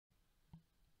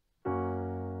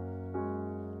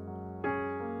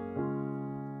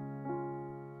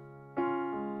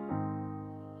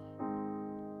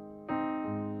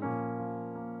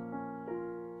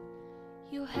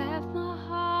have my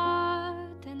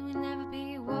heart, and we'll never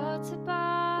be worlds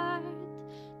apart.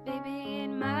 Baby,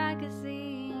 in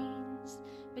magazines,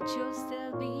 but you'll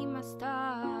still be my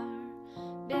star.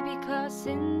 Baby, 'cause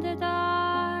in the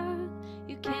dark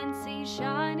you can't see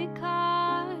shiny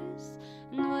cars.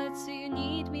 And what do you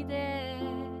need me there?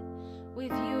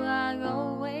 With you I'll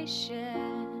always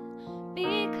share.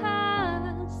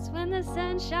 Because when the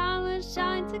sunshine will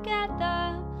shine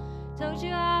together, told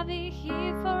you I'll be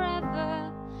here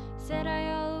forever. Said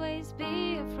I'll always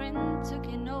be a friend. Took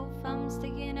an oath I'm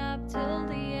sticking up till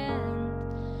the end.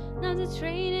 Now the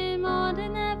training more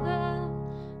than ever.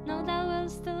 Know that we'll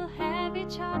still have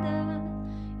each other.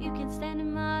 You can stand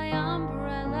in my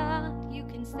umbrella. You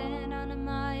can stand under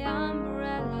my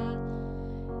umbrella.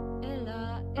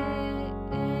 Ella,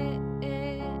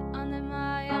 under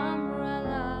my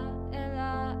umbrella.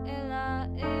 Ella,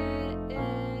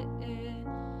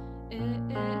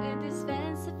 these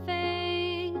fancy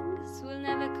things will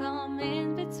never come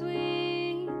in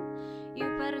between. You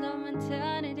part of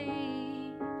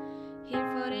eternity, here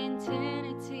for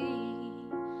infinity.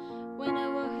 When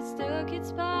the world has took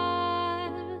its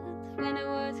part, when the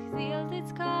world has healed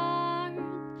its card,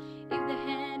 if the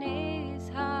hand is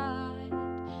hard,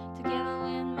 together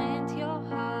we'll mend your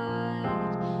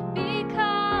heart.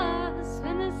 Because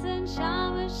when the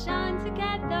sunshine will shine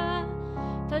together,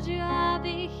 told you I'll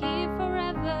be here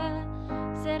forever.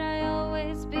 Said I'll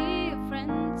always be a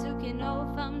friend. Took an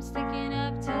oath I'm sticking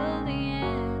up till the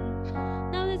end.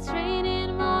 Now it's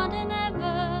raining more than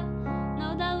ever.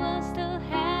 Know that we'll still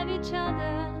have each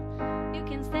other. You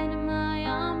can stand in my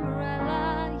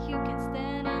umbrella. You can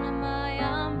stand under my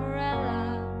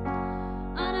umbrella.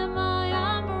 Under my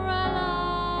umbrella.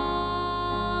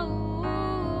 Ooh.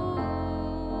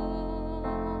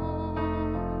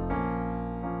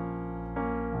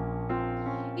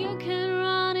 You can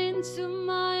run into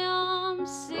my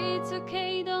arms. It's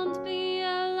okay, don't be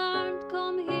alarmed.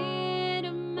 Come here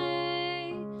to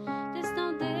me. There's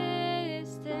no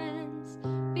distance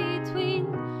between,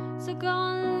 so go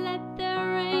and let the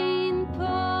rain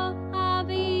pour. I'll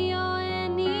be your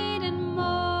and needing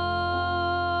more.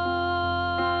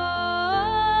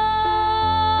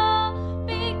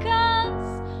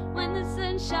 Because when the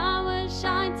sunshine will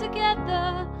shine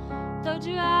together, told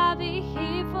you I'll be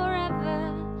here forever.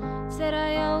 Said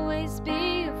I'll always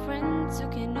be a friend.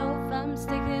 Took an oath I'm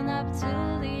sticking up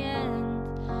till the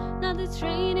end. Now the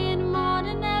training more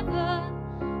than ever.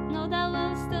 Know that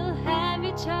we'll still have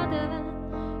each other.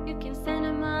 You can stand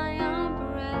in my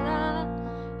umbrella.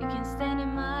 You can stand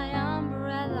in my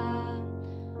umbrella.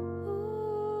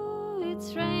 Ooh,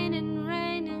 it's raining,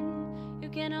 raining. You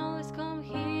can always come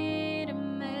here.